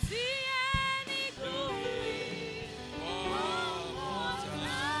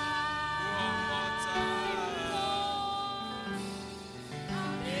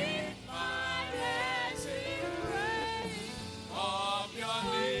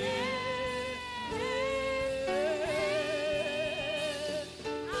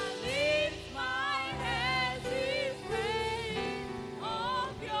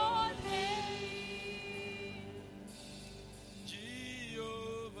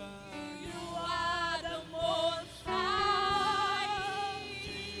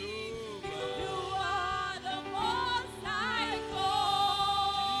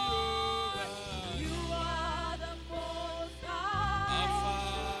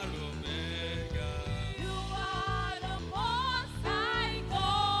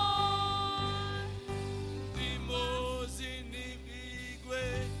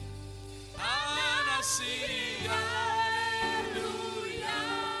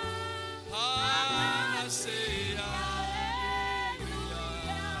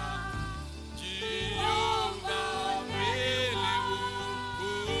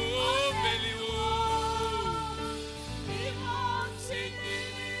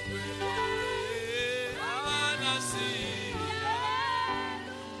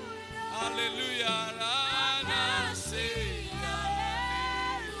Hallelujah.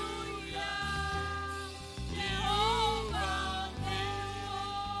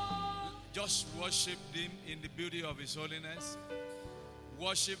 Just worship him in the beauty of his holiness.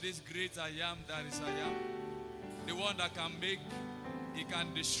 Worship this great I am that is I am. The one that can make, he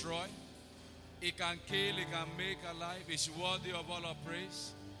can destroy, he can kill, he can make alive. He's worthy of all our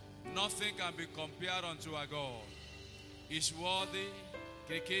praise. Nothing can be compared unto our God. He's worthy,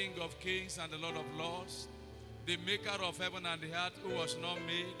 the King of kings and the Lord of lords, the maker of heaven and the earth, who was not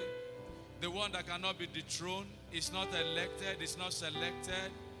made, the one that cannot be dethroned, is not elected, is not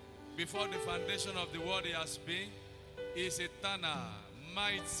selected. Before the foundation of the world he has been. He is eternal,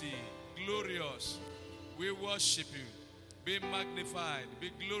 mighty, glorious. We worship you. Be magnified,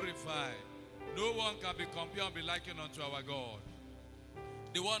 be glorified. No one can be compared and be likened unto our God.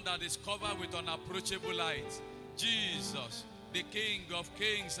 The one that is covered with unapproachable light. Jesus, the King of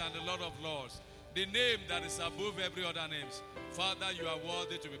kings and the Lord of lords. The name that is above every other name. Father, you are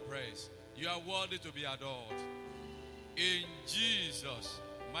worthy to be praised. You are worthy to be adored. In Jesus'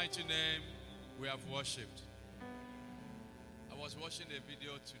 mighty name, we have worshipped. I was watching a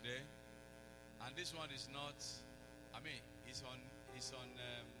video today, and this one is not, it's on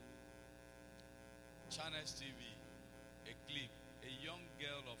Channels TV, a clip. A young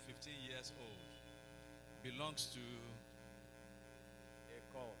girl of 15 years old belongs to a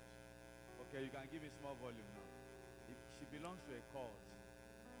cult. Okay, you can give me small volume now. She belongs to a cult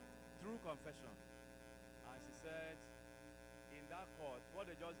through confession, and she said, in that court, what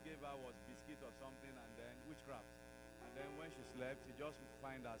they just gave her was biscuit or something, and then witchcraft. And then when she slept, she just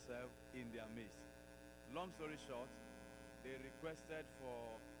find herself in their midst. Long story short, they requested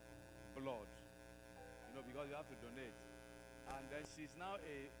for blood, because you have to donate. And then she's now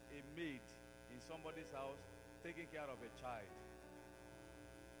a maid in somebody's house taking care of a child.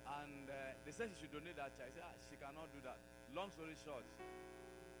 And they said she should donate that child. She said, she cannot do that. Long story short,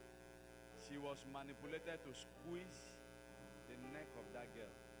 she was manipulated to squeeze the neck of that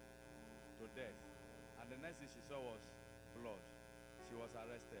girl to death, and the next thing she saw was blood. She was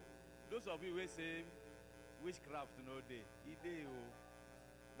arrested. Those of you who say witchcraft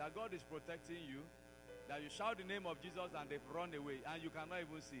that God is protecting you, that you shout the name of Jesus and they've run away and you cannot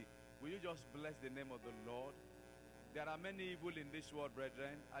even see, will you just bless the name of the Lord? There are many evil in this world,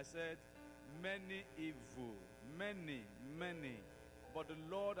 brethren. I said many evil, many, but the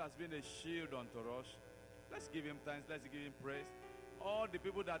Lord has been a shield unto us. Let's give him thanks. Let's give him praise. All the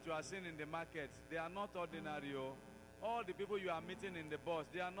people that you are seeing in the market, they are not ordinary. All the people you are meeting in the bus,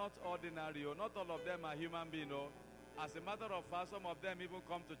 they are not ordinary. Not all of them are human beings. As a matter of fact, some of them even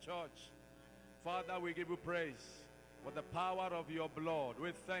come to church. Father, we give you praise for the power of your blood.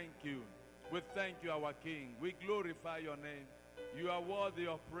 We thank you. We thank you, our King. We glorify your name. You are worthy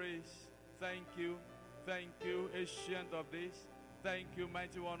of praise. Thank you. Thank you, Ancient of Days. Thank you,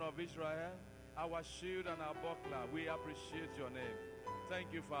 Mighty One of Israel. Our shield and our buckler, we appreciate your name.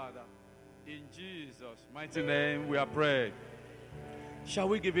 Thank you, Father. In Jesus' mighty name, we are praying. Shall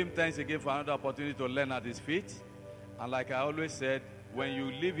we give him thanks again for another opportunity to learn at his feet? And like I always said, when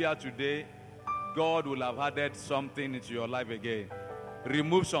you leave here today, God will have added something into your life again.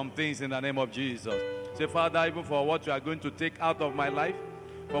 Remove some things in the name of Jesus. Say, Father, even for what you are going to take out of my life,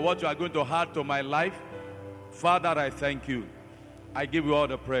 for what you are going to add to my life, Father, I thank you. I give you all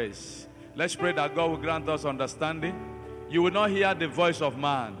the praise. Let's pray that God will grant us understanding. You will not hear the voice of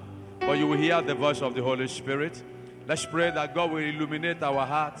man, but you will hear the voice of the Holy Spirit. Let's pray that God will illuminate our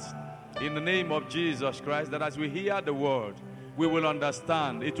hearts in the name of Jesus Christ, that as we hear the word, we will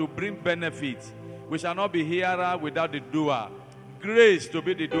understand. It will bring benefit. We shall not be hearer without the doer. Grace to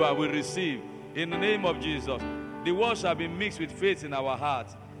be the doer we receive in the name of Jesus. The word shall be mixed with faith in our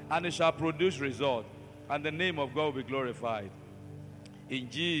hearts, and it shall produce result, and the name of God will be glorified. In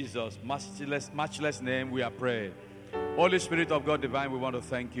Jesus' matchless name we are praying. Holy Spirit of God divine, we want to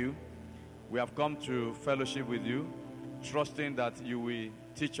thank you. We have come to fellowship with you, trusting that you will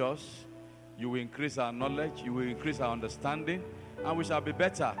teach us, you will increase our knowledge, you will increase our understanding, and we shall be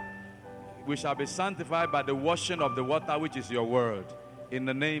better. We shall be sanctified by the washing of the water, which is your word, in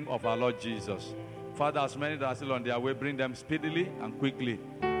the name of our Lord Jesus. Father, as many that are still on their way, bring them speedily and quickly.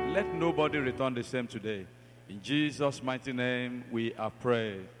 Let nobody return the same today. In Jesus' mighty name, we are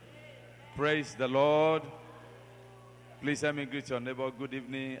praying. Praise the Lord. Please help me greet your neighbor. Good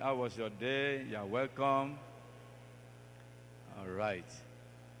evening. How was your day? You are welcome. All right.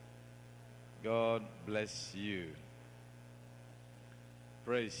 God bless you.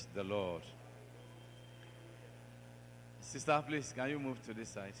 Praise the Lord. Sister, please, can you move to this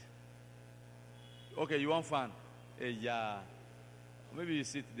side? Okay, you want fan? Yeah. Maybe you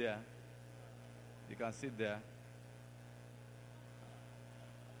sit there. You can sit there.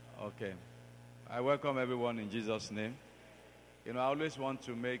 Okay. I welcome everyone in Jesus' name. I always want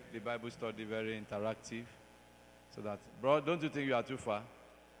to make the Bible study very interactive so that, bro, don't you think you are too far?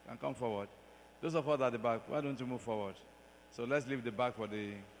 You can come forward. Those of us at the back, why don't you move forward? So let's leave the back for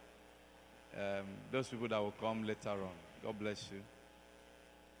those people that will come later on. God bless you.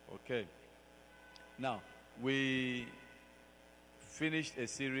 Okay. Now, we finished a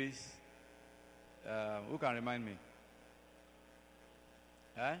series. Who can remind me?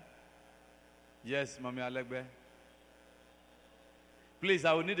 Yes, Mommy Alegbe. Please,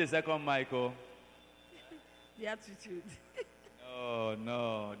 I will need a second mic. Beatitude.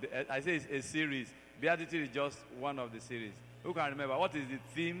 No. I say it's a series. Beatitude is just one of the series. Who can remember? What is the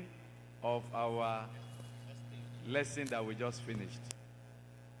theme of our lesson that we just finished?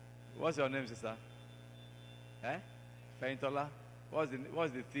 What's your name, sister? Feintola?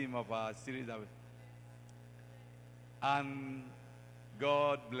 What's the theme of our series? And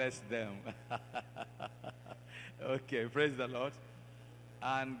God bless them. Okay, praise the Lord.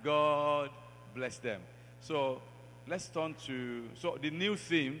 And God bless them. So let's turn to, so the new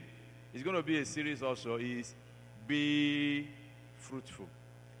theme is going to be a series also, is Be Fruitful.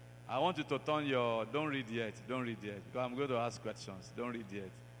 I want you to turn don't read yet, because I'm going to ask questions. Don't read yet.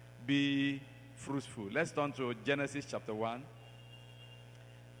 Be fruitful. Let's turn to Genesis chapter 1,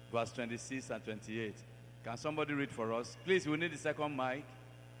 verse 26 and 28. Can somebody read for us? Please, we need the second mic.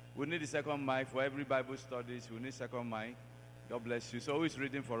 We need the second mic for every Bible studies. We need second mic. God bless you. So who is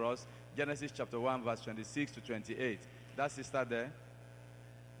reading for us? Genesis chapter 1, verse 26 to 28. That sister there.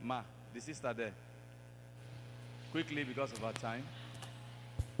 Ma, the sister there. Quickly, because of our time.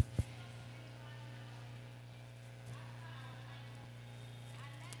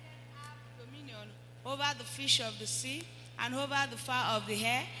 Dominion over the fish of the sea, and over the fowl of the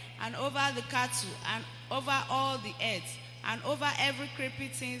air, and over the cattle, and over all the earth, and over every creeping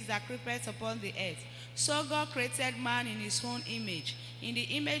thing that creepeth upon the earth. So God created man in his own image. In the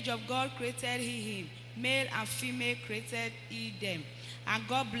image of God created he him. Male and female created he them. And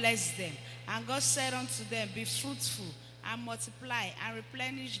God blessed them. And God said unto them, Be fruitful, and multiply, and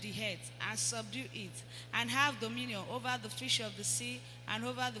replenish the earth, and subdue it, and have dominion over the fish of the sea, and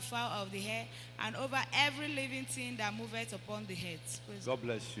over the fowl of the air, and over every living thing that moveth upon the earth. Praise God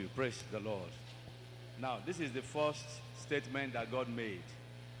bless you. Praise the Lord. Now, this is the first statement that God made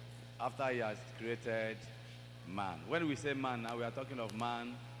after he has created man. When we say man, now we are talking of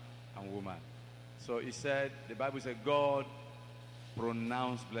man and woman. So he said, the Bible said, God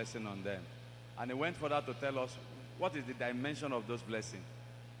pronounced blessing on them. And he went further to tell us what is the dimension of those blessings.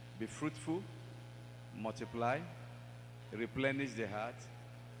 Be fruitful, multiply, replenish the heart,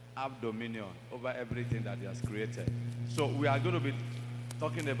 have dominion over everything that he has created. So we are going to be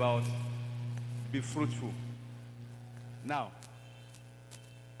talking about be fruitful. Now,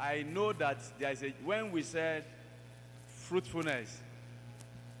 I know that there is when we said fruitfulness,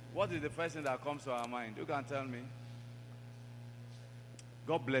 what is the first thing that comes to our mind? You can tell me.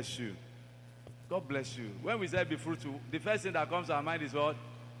 God bless you. God bless you. When we say be fruitful, the first thing that comes to our mind is what?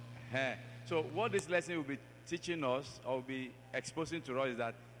 So what this lesson will be teaching us, or will be exposing to us, is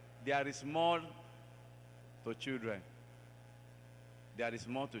that there is more to children. There is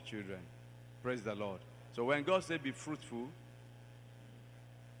more to children. Praise the Lord. So when God says be fruitful,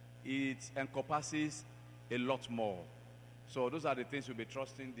 it encompasses a lot more. So those are the things we'll be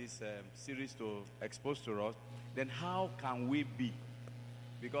trusting this series to expose to us. Then how can we be?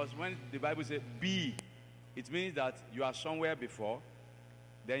 Because when the Bible says be, it means that you are somewhere before,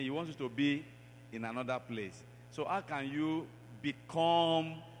 then He wants you to be in another place. So how can you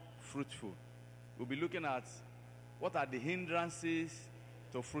become fruitful? We'll be looking at what are the hindrances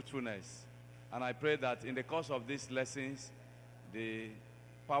to fruitfulness. And I pray that in the course of these lessons, the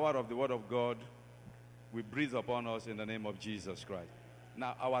power of the Word of God will breathe upon us in the name of Jesus Christ.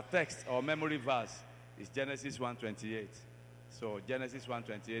 Now, our text, our memory verse is Genesis 1:28. So Genesis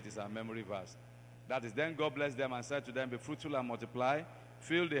 1:28 is our memory verse. That is, then God blessed them and said to them, Be fruitful and multiply,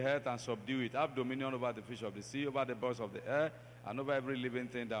 fill the earth and subdue it, have dominion over the fish of the sea, over the birds of the air, and over every living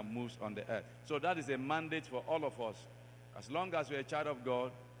thing that moves on the earth. So that is a mandate for all of us. As long as we're a child of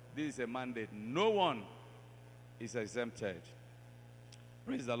God, this is a mandate. No one is exempted.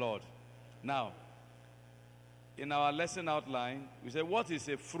 Praise the Lord. Now, in our lesson outline, we say, what is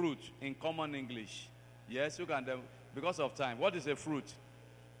a fruit in common English? Yes, you can, because of time. What is a fruit?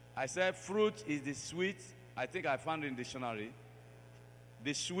 I said fruit is the sweet, I think I found in dictionary.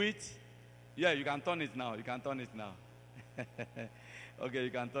 The sweet, yeah, you can turn it now. You can turn it now. Okay,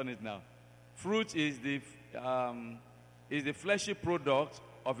 you can turn it now. Fruit is the fleshy product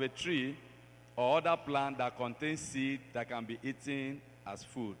of a tree or other plant that contains seed that can be eaten as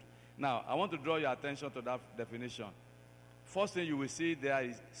food. Now, I want to draw your attention to that definition. First thing you will see there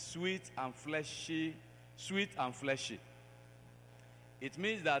is sweet and fleshy. Sweet and fleshy. It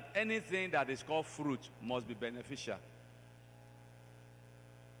means that anything that is called fruit must be beneficial.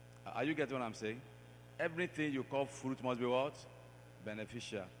 Are you getting what I'm saying? Everything you call fruit must be what?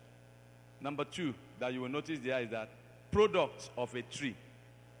 Beneficial. Number two that you will notice there is that product of a tree.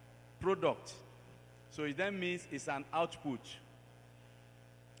 Product. So it then means it's an output.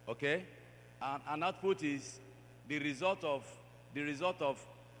 Okay? And an output is the result of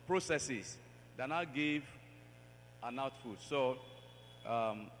processes that now give an output. So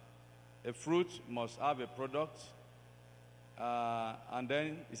a fruit must have a product, and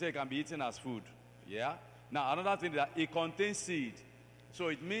then you say it can be eaten as food. Yeah? Now another thing is that it contains seed. So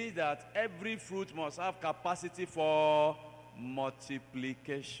it means that every fruit must have capacity for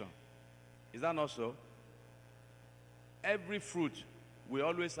multiplication. Is that not so? Every fruit will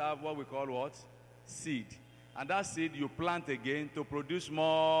always have what we call what? Seed. And that seed you plant again to produce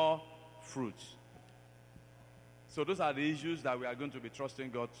more fruit. So those are the issues that we are going to be trusting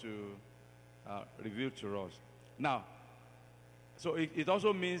God to reveal to us. Now, so it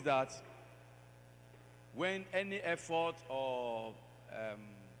also means that when any effort or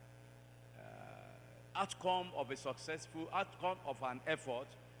outcome of an effort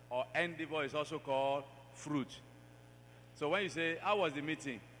or endeavor is also called fruit. So when you say, how was the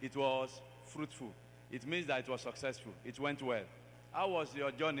meeting? It was fruitful. It means that it was successful. It went well. How was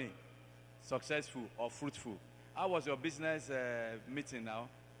your journey? Successful or fruitful. How was your business meeting now?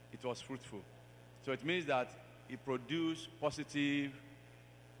 It was fruitful. So it means that it produced positive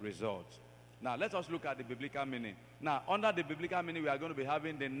results. Now, let us look at the biblical meaning. Now, under the biblical meaning, we are going to be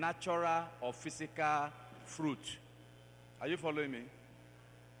having the natural or physical fruit. Are you following me?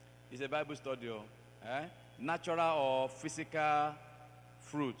 It's a Bible study. Natural or physical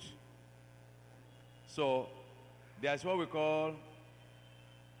fruit. So, there's what we call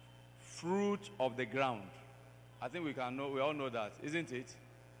fruit of the ground. I think we all know that, isn't it? So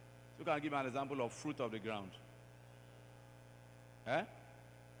you can give me an example of fruit of the ground.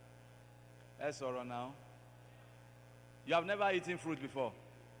 Let's sorrow now. You have never eaten fruit before.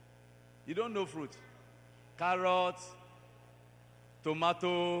 You don't know fruit. Carrots,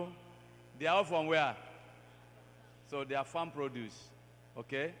 tomato, they are all from where? So they are farm produce.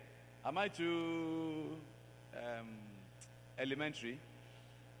 Okay? Am I too elementary?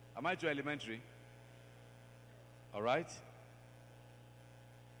 Am I too elementary? All right?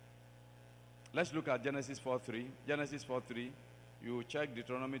 Let's look at Genesis 4:3. Genesis 4:3. You check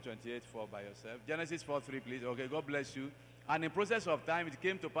Deuteronomy 28:4 by yourself. Genesis 4:3, please. Okay, God bless you. And in process of time, it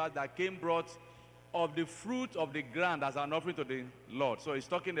came to pass that Cain brought of the fruit of the ground as an offering to the Lord. So he's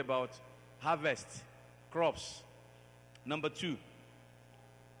talking about harvest, crops. Number 2,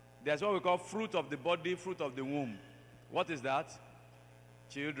 there's what we call fruit of the body, fruit of the womb. What is that?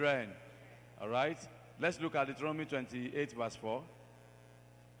 Children. All right? Let's look at Deuteronomy 28 verse 4.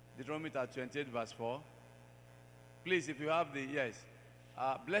 Deuteronomy 28 verse 4. Please, if you have the, yes.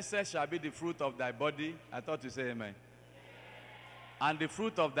 Blessed shall be the fruit of thy body. I thought you say amen. And the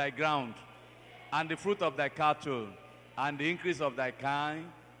fruit of thy ground, and the fruit of thy cattle, and the increase of thy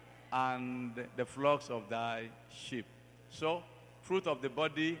kind, and the flocks of thy sheep. So, fruit of the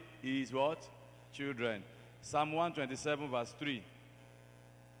body is what? Children. Psalm 127 verse 3.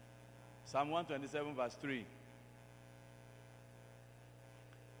 Psalm 127 verse 3.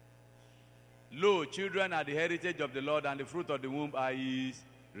 Lo, children are the heritage of the Lord, and the fruit of the womb are his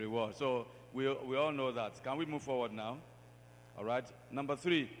reward. So, we all know that. Can we move forward now? All right. Number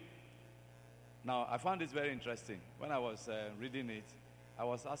 3. Now, I found this very interesting. When I was reading it, I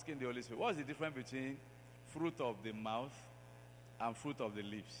was asking the Holy Spirit, what is the difference between fruit of the mouth and fruit of the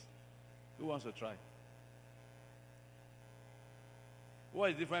lips? Who wants to try? What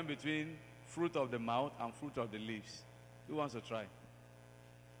is the difference between fruit of the mouth and fruit of the lips? Who wants to try?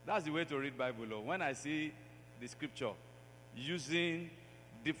 That's the way to read Bible. When I see the scripture using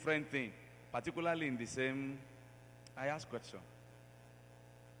different things, particularly in the same, I ask question.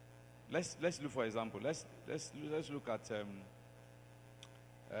 Let's look for example. Let's look at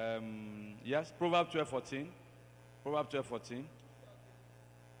yes, Proverbs 12:14. Proverbs 12:14.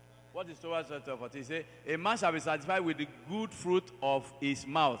 What is Proverbs 12:14? It says, a man shall be satisfied with the good fruit of his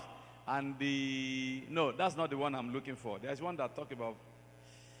mouth. And no, that's not the one I'm looking for. There's one that talk about.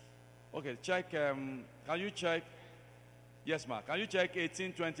 Okay, check. Can you check? Yes, ma'am. Can you check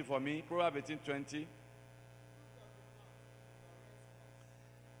 18:20 for me? Proverbs 18:20.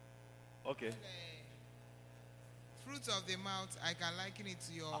 Okay. Fruit of the mouth, I can liken it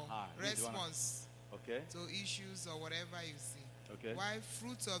to your response Okay. to issues or whatever you see. Okay. Why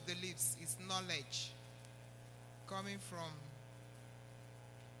fruit of the lips is knowledge coming from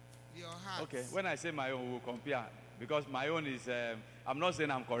your heart. Okay. When I say my own, we'll compare. Because my own is, I'm not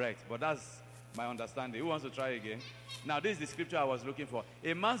saying I'm correct, but that's my understanding. Who wants to try again? Now, this is the scripture I was looking for.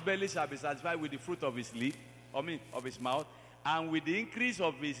 A man's belly shall be satisfied with the fruit of his lip, of his mouth, and with the increase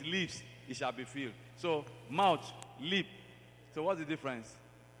of his lips, he shall be filled. So, mouth, lip. So, what's the difference?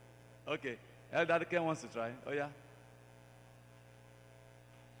 Okay. Elder Ken wants to try. Oh, yeah?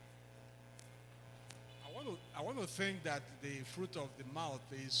 I want to think that the fruit of the mouth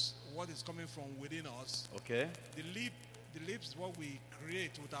is what is coming from within us. Okay. The lips is what we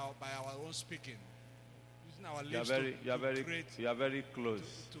create by our own speaking. Using our lips You are very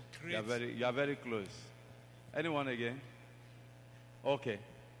close. To create. You are very close. Anyone again? Okay.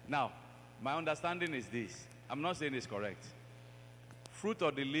 Now, my understanding is this. I'm not saying it's correct. Fruit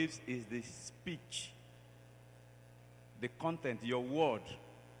of the lips is the speech, the content, your word.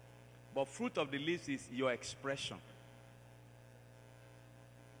 But fruit of the lips is your expression.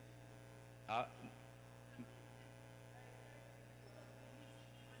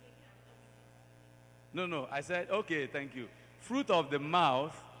 No, I said, okay, thank you. Fruit of the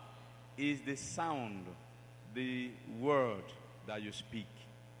mouth is the sound, the word that you speak.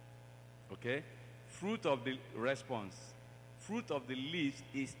 Okay? Fruit of the response. Fruit of the lips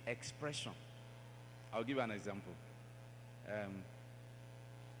is expression. I'll give you an example.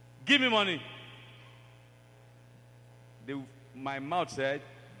 Give me money. My mouth said,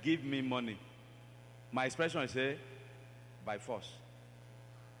 give me money. My expression said, by force.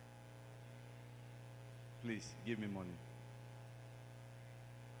 Please, give me money.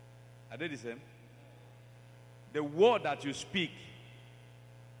 Are they the same? The word that you speak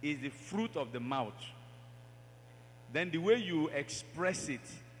is the fruit of the mouth. Then the way you express it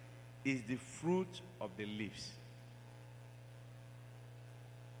is the fruit of the lips.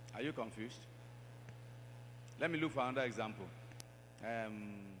 Are you confused? Let me look for another example. Let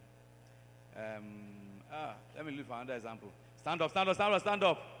me look for another example. Stand up, stand up, stand up, stand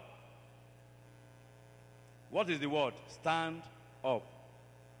up. What is the word? Stand up.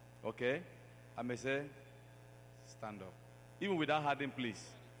 Okay? I may say, stand up. Even without adding please.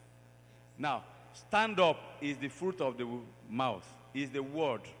 Now, stand up is the fruit of the mouth, is the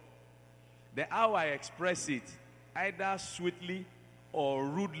word. The how I express it, either sweetly or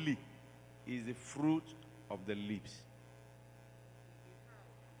rudely, is the fruit of the lips.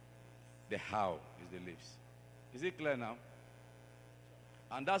 The how is the lips. Is it clear now?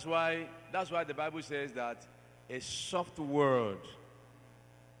 And that's why the Bible says that a soft word,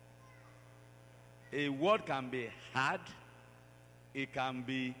 a word can be hard, it can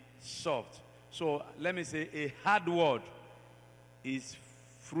be soft. So let me say a hard word is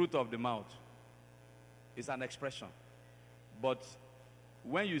fruit of the mouth. It's an expression. But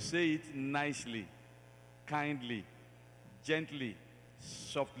when you say it nicely, kindly, gently,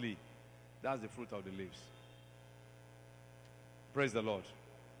 softly, that's the fruit of the lips. Praise the Lord.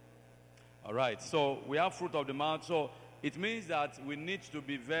 All right, so we have fruit of the mouth. So it means that we need to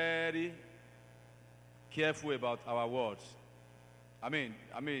be very careful about our words.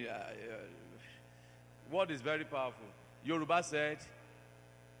 Word is very powerful. Yoruba said,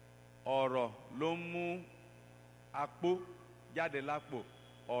 "Ọ̀rọ̀ ló mú àpò jáde lápò,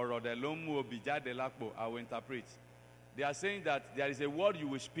 ọ̀rọ̀ dẹ̀ ló mú obì jáde lápò." I will interpret. They are saying that there is a word you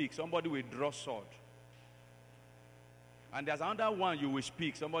will speak, somebody will draw sword. And there's another one you will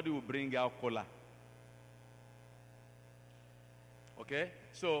speak, somebody will bring out cola. Okay?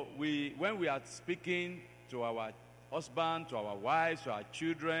 So when we are speaking to our husband, to our wives, to our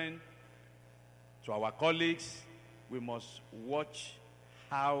children, to our colleagues, we must watch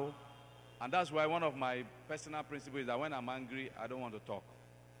how, and that's why one of my personal principles is that when I'm angry, I don't want to talk.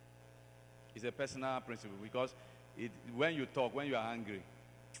 It's a personal principle because when you talk, when you are angry,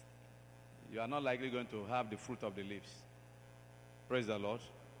 you are not likely going to have the fruit of the lips. Praise the Lord.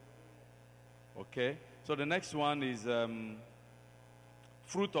 Okay. So the next one is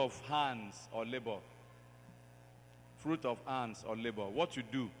fruit of hands or labor. Fruit of hands or labor. What you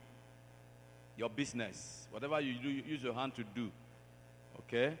do. Your business. Whatever you do, you use your hand to do.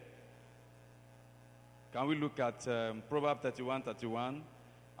 Okay. Can we look at Proverbs 31:31?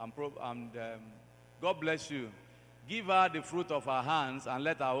 God bless you. Give her the fruit of her hands and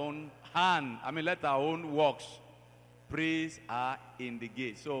let her own works praise her in the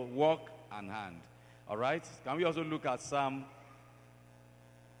gate. So work and hand. All right. Can we also look at Psalm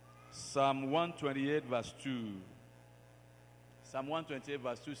 128 verse 2? Psalm 128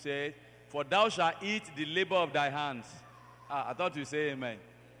 verse 2 says, For thou shalt eat the labor of thy hands. I thought you say amen.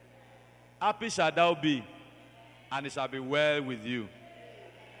 Happy shall thou be, and it shall be well with you.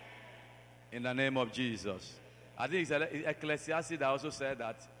 In the name of Jesus. I think it's Ecclesiastes that also said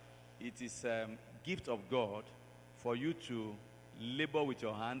that it is a gift of God for you to labor with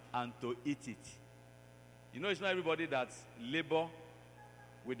your hand and to eat it. You know, it's not everybody that labor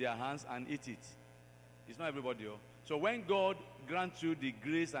with their hands and eat it. It's not everybody. So when God grants you the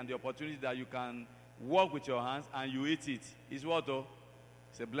grace and the opportunity that you can work with your hands and you eat it, it's what though?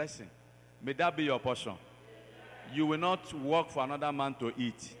 It's a blessing. May that be your portion. You will not work for another man to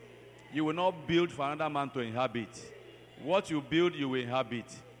eat. You will not build for another man to inhabit. What you build, you will inhabit.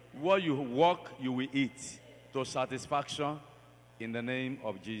 What you work, you will eat to satisfaction in the name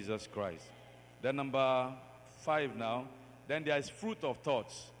of Jesus Christ. Then number 5 now. Then there is fruit of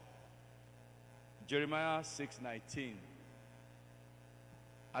thoughts. Jeremiah 6:19.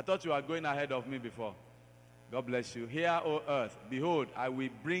 I thought you were going ahead of me before. God bless you. Hear, O earth, behold, I will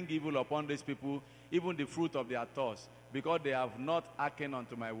bring evil upon these people, even the fruit of their thoughts, because they have not hearkened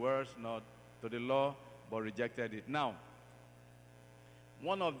unto my words, nor to the law, but rejected it. Now,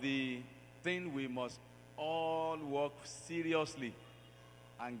 one of the things we must all work seriously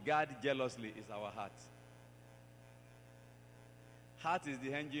and guard jealously is our heart. Heart is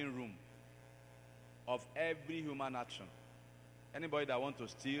the engine room of every human action. Anybody that wants to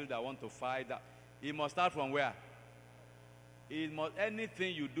steal, that wants to fight, it must start from where?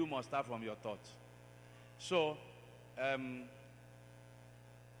 Anything you do must start from your thoughts. So,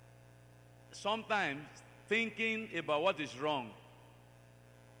 sometimes thinking about what is wrong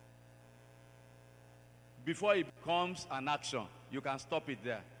before it becomes an action, you can stop it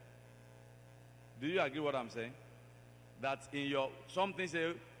there. Do you agree what I'm saying? That in your, something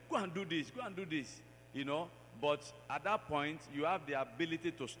say, go and do this, you know, but at that point, you have the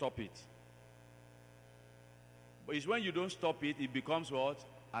ability to stop it. But it's when you don't stop it, it becomes what?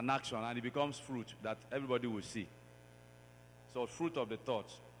 An action, and it becomes fruit that everybody will see. So, fruit of the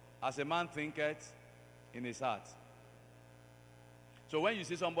thoughts. As a man thinketh in his heart. So, when you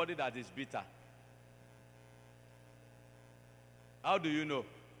see somebody that is bitter, how do you know?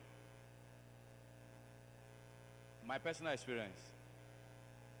 My personal experience.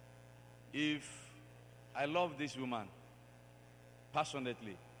 If I love this woman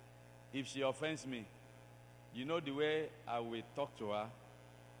passionately, if she offends me, you know the way I will talk to her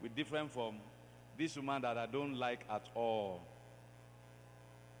will different from this woman that I don't like at all.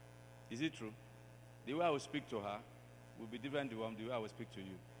 Is it true? The way I will speak to her will be different from the way I will speak to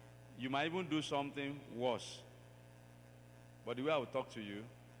you. You might even do something worse, but the way I will talk to you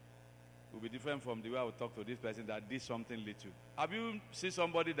will be different from the way I will talk to this person that did something little. Have you seen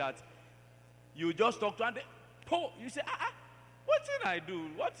somebody that you just talk to and you say, what did I do?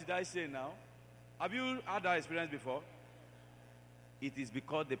 What did I say now? Have you had that experience before? It is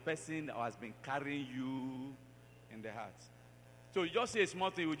because the person has been carrying you in the heart. So you just say a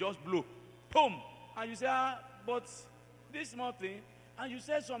small thing, you just blow, boom, and you say, but this small thing, and you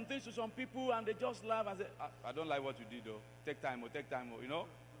say some things to some people, and they just laugh and say, I don't like what you did, though. Take time, you know.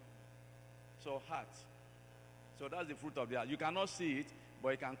 So heart. So that's the fruit of the heart. You cannot see it,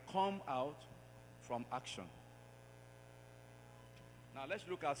 but it can come out from action. Now let's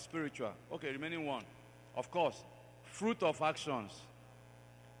look at spiritual. Okay, remaining one. Of course, fruit of actions.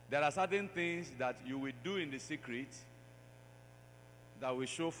 There are certain things that you will do in the secret that will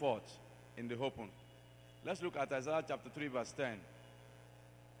show forth in the open. Let's look at Isaiah chapter 3 verse 10.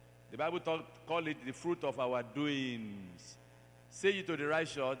 The Bible call it the fruit of our doings. Say ye to the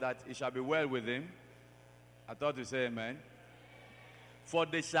righteous that it shall be well with him. I thought you say amen. For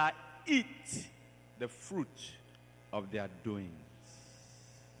they shall eat the fruit of their doings.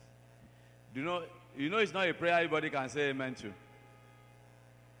 You know it's not a prayer everybody can say amen to.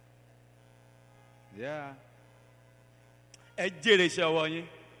 Yeah. It's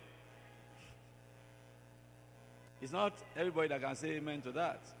not everybody that can say amen to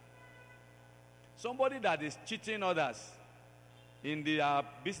that. Somebody that is cheating others in the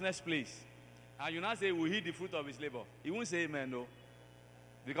business place, and you now say, will he the fruit of his labor? He won't say amen, no.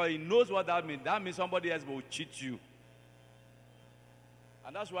 Because he knows what that means. That means somebody else will cheat you.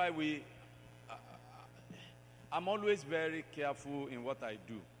 And that's why I'm always very careful in what I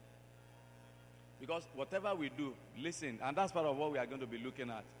do. Because whatever we do, listen, and that's part of what we are going to be looking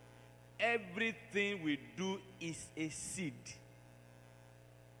at. Everything we do is a seed.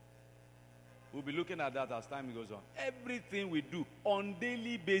 We'll be looking at that as time goes on. Everything we do on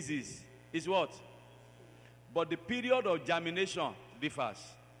daily basis is what? But the period of germination differs.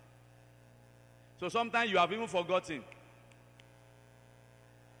 So sometimes you have even forgotten.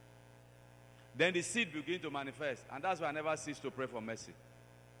 then the seed begin to manifest. And that's why I never cease to pray for mercy.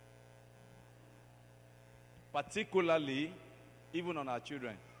 Particularly, even on our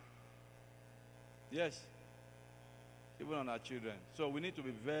children. Yes. Even on our children. So we need to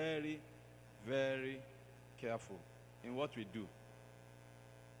be very, very careful in what we do.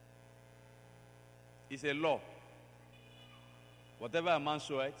 It's a law. Whatever a man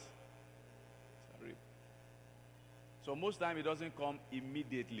soweth, sorry. So most time it doesn't come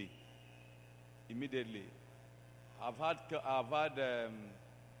immediately. Immediately. I've had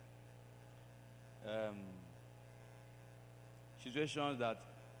situations that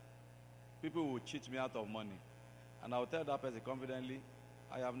people will cheat me out of money. And I'll tell that person confidently,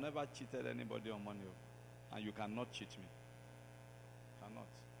 I have never cheated anybody on money. And you cannot cheat me. Cannot.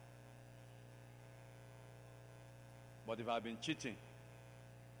 But if I've been cheating,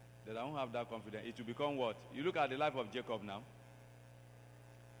 then I won't have that confidence. It will become what? You look at the life of Jacob now.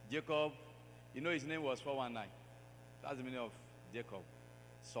 Jacob, you know his name was 419. That's the meaning of Jacob.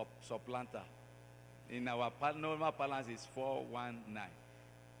 Supplanter. In our normal balance is 419.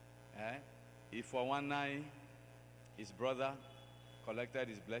 If 419, his brother collected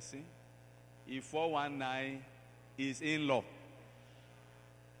his blessing. If 419, his in-law.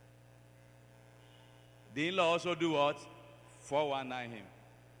 The in-law also do what? 419 him.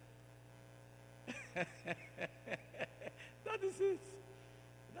 That is it.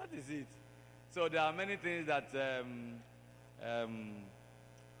 That is it. So there are many things that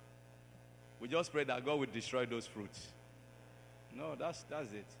we just pray that God will destroy those fruits. No, that's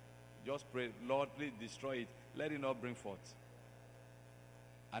it. Just pray, Lord, please destroy it. Let it not bring forth.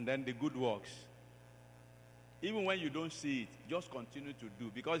 And then the good works. Even when you don't see it, just continue to do.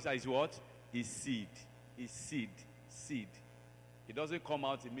 Because that is what? It's seed. It's seed. Seed. It doesn't come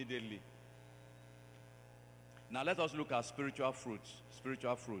out immediately. Now let us look at spiritual fruits.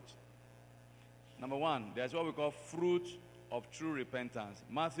 Spiritual fruit. Number one, there's what we call fruit of true repentance.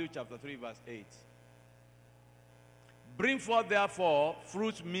 Matthew chapter 3 verse 8. Bring forth therefore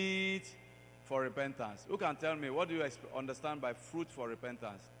fruit meet for repentance. Who can tell me, what do you understand by fruit for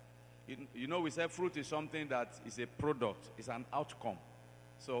repentance? You know, we say fruit is something that is a product, it's an outcome.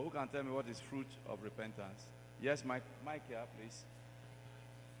 So who can tell me what is fruit of repentance? Yes, Mike here, please.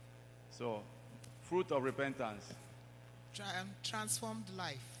 So, fruit of repentance. Transformed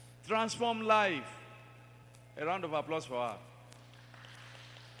life. Transform life. A round of applause for her.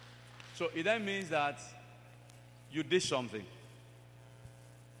 So it then means that you did something.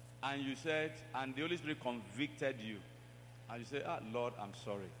 And you said, and the Holy Spirit convicted you. And you say, Lord, I'm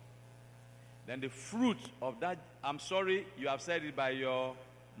sorry. Then the fruit of that, I'm sorry, you have said it by your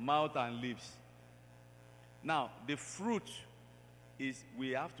mouth and lips. Now, the fruit is we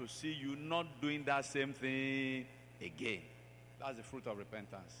have to see you not doing that same thing again. That's the fruit of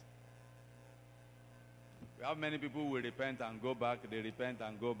repentance. We have many people who will repent and go back. They repent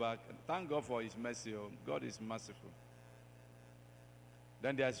and go back. Thank God for His mercy. God is merciful.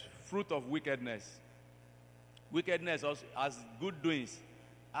 Then there's fruit of wickedness. Wickedness also has good doings,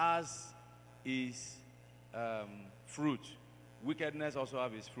 as is fruit. Wickedness also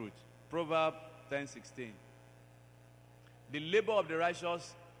have its fruit. Proverbs 10:16. The labor of the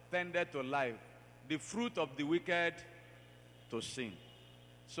righteous tended to life. The fruit of the wicked to sin.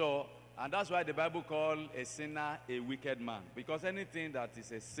 So, and that's why the Bible calls a sinner a wicked man. Because anything that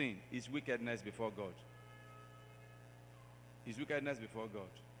is a sin is wickedness before God. Is wickedness before God.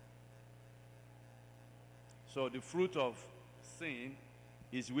 So the fruit of sin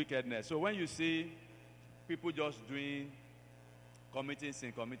is wickedness. So when you see people just committing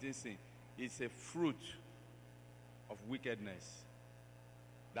sin, it's a fruit of wickedness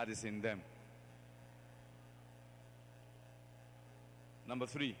that is in them. Number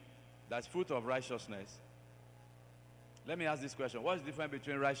 3, that's fruit of righteousness. Let me ask this question. What's the difference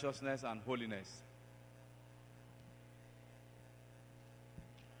between righteousness and holiness?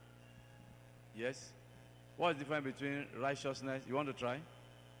 Yes? What's the difference between righteousness? You want to try?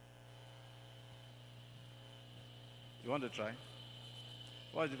 You want to try?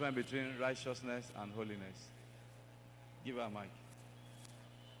 What's the difference between righteousness and holiness? Give her a mic.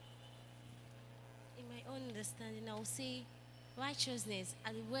 In my own understanding, I will say righteousness,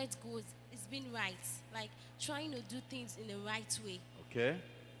 and the word goes, it's being right. Like trying to do things in the right way. Okay.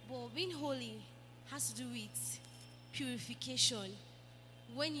 But being holy has to do with purification.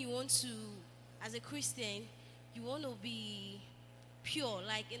 When you want to, as a Christian, you want to be pure,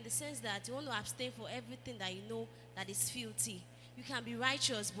 like in the sense that you want to abstain for everything that you know that is filthy. You can be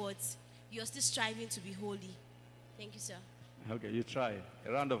righteous, but you're still striving to be holy. Thank you, sir. Okay, you try.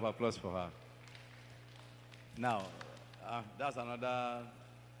 A round of applause for her. Now, that's another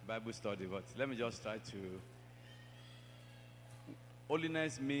Bible study, but let me just try to.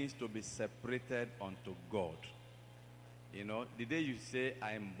 Holiness means to be separated unto God. You know, the day you say,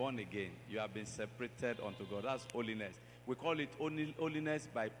 I am born again, you have been separated unto God. That's holiness. We call it holiness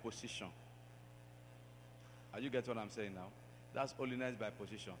by position. Are you get what I'm saying now? That's holiness by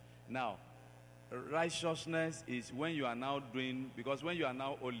position. Now, righteousness is when you are now doing, because when you are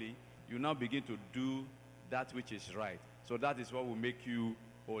now holy, you now begin to do that which is right. So that is what will make you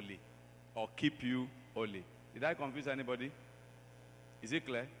holy or keep you holy. Did I confuse anybody? Is it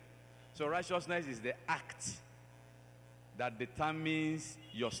clear? So righteousness is the act that determines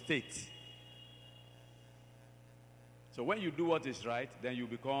your state. So when you do what is right, then you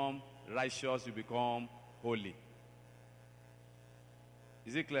become righteous, you become holy.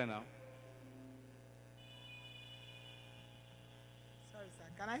 Is it clear now? Sorry, sir.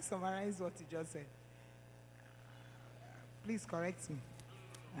 Can I summarize what you just said? Please correct me.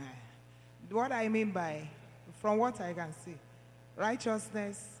 What I mean by, from what I can see,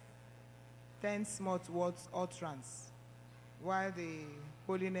 righteousness tends more towards utterance, while the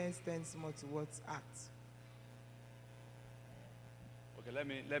holiness tends more towards act. Okay,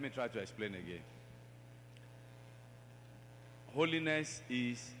 let me try to explain again. Holiness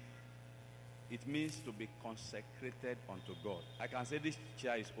is, it means to be consecrated unto God. I can say this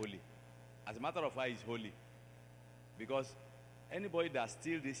chair is holy. As a matter of fact, it's holy. Because anybody that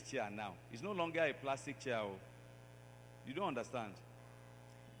steals this chair now, it's no longer a plastic chair. You don't understand.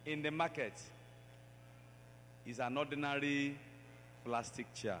 In the market, it's an ordinary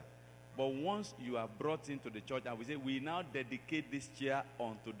plastic chair. But once you are brought into the church and we say, we now dedicate this chair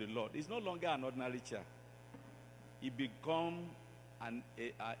unto the Lord, it's no longer an ordinary chair. It becomes a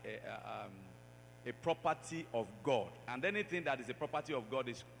property of God. And anything that is a property of God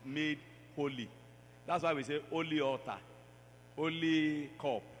is made holy. That's why we say holy altar, holy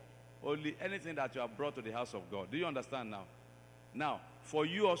cup, holy anything that you have brought to the house of God. Do you understand now? Now, for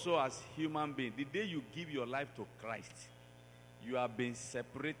you also as human being, the day you give your life to Christ, you have been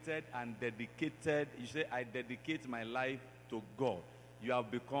separated and dedicated. You say, I dedicate my life to God. You have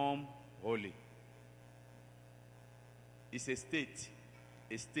become holy. It's a state.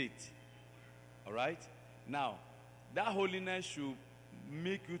 A state. All right? Now, that holiness should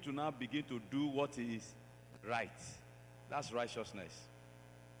make you to now begin to do what is right. That's righteousness.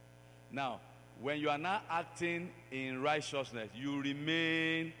 Now, when you are now acting in righteousness, you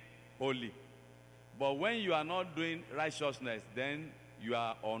remain holy. But when you are not doing righteousness, then you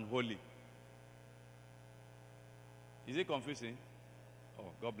are unholy. Is it confusing? Oh,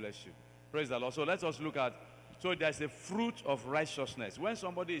 God bless you. Praise the Lord. So let us look at, so there's a fruit of righteousness. When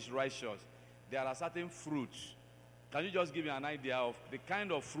somebody is righteous, there are certain fruits. Can you just give me an idea of the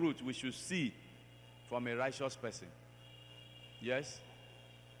kind of fruit we should see from a righteous person? Yes?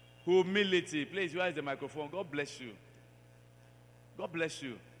 Humility. Please, where is the microphone? God bless you. God bless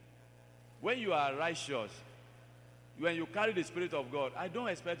you. When you are righteous, when you carry the Spirit of God, I don't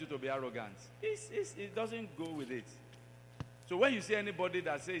expect you to be arrogant. It doesn't go with it. So when you see anybody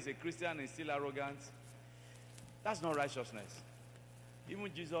that says he's a Christian and is still arrogant, that's not righteousness.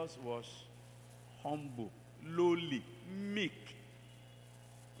 Even Jesus was humble, lowly, meek.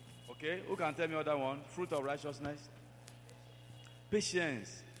 Okay? Who can tell me other one? Fruit of righteousness.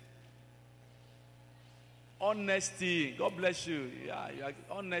 Patience. Honesty. God bless you. Yeah,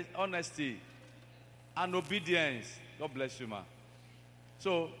 honesty. And obedience. God bless you, man.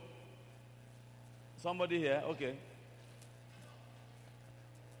 So, somebody here, okay.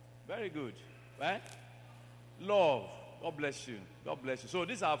 Very good. Right? Love. God bless you. God bless you. So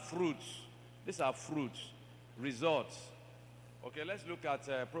these are fruits. These are fruits. Results. Okay, let's look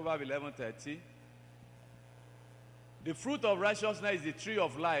at Proverbs 11:30. The fruit of righteousness is the tree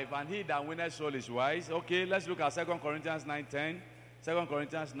of life, and he that winneth soul is wise. Okay, let's look at 2 Corinthians 9:10. 2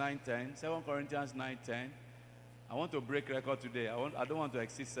 Corinthians 9:10. 2 Corinthians 9:10. I want to break record today. I don't want to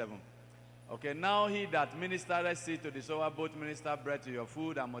exceed 7. Okay, now he that ministereth seed to the sower, both minister bread to your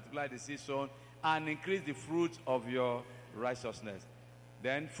food and multiply the seed sown, and increase the fruit of your righteousness.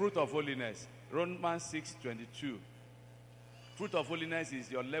 Then fruit of holiness. Romans 6:22. Fruit of holiness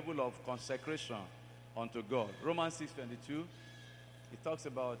is your level of consecration unto God. Romans 6:22. It talks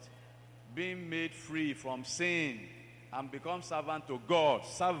about being made free from sin and become servant to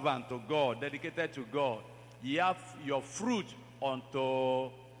God, dedicated to God. Ye have your fruit unto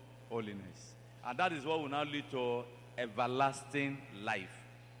holiness. And that is what will now lead to everlasting life.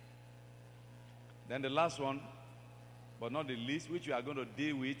 Then the last one, but not the least, which we are going to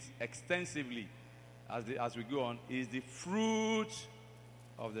deal with extensively as we go on, is the fruit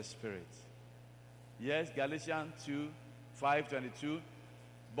of the Spirit. Yes, Galatians 2:5-22.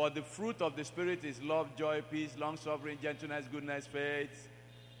 But the fruit of the Spirit is love, joy, peace, long-suffering, gentleness, goodness, faith.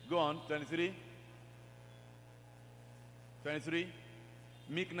 Go on, 23. 23.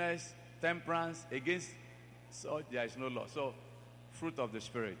 Meekness, temperance, against such there is no law. So, fruit of the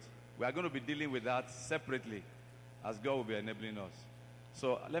Spirit. We are going to be dealing with that separately as God will be enabling us.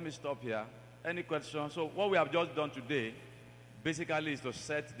 So, let me stop here. Any questions? So, what we have just done today basically is to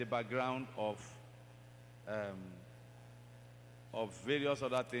set the background of various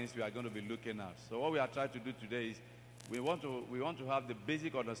other things we are going to be looking at. So what we are trying to do today is we want to have the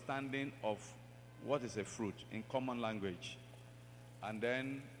basic understanding of what is a fruit in common language, and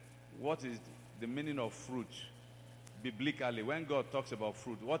then what is the meaning of fruit biblically. When God talks about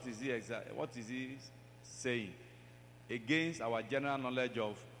fruit, what is he saying against our general knowledge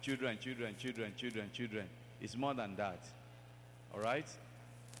of children? It's more than that. All right,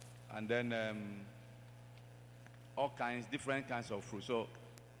 and then all kinds, different kinds of fruit. So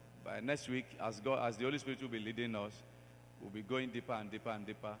by next week, as the Holy Spirit will be leading us, we'll be going deeper and deeper and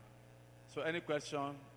deeper. So any question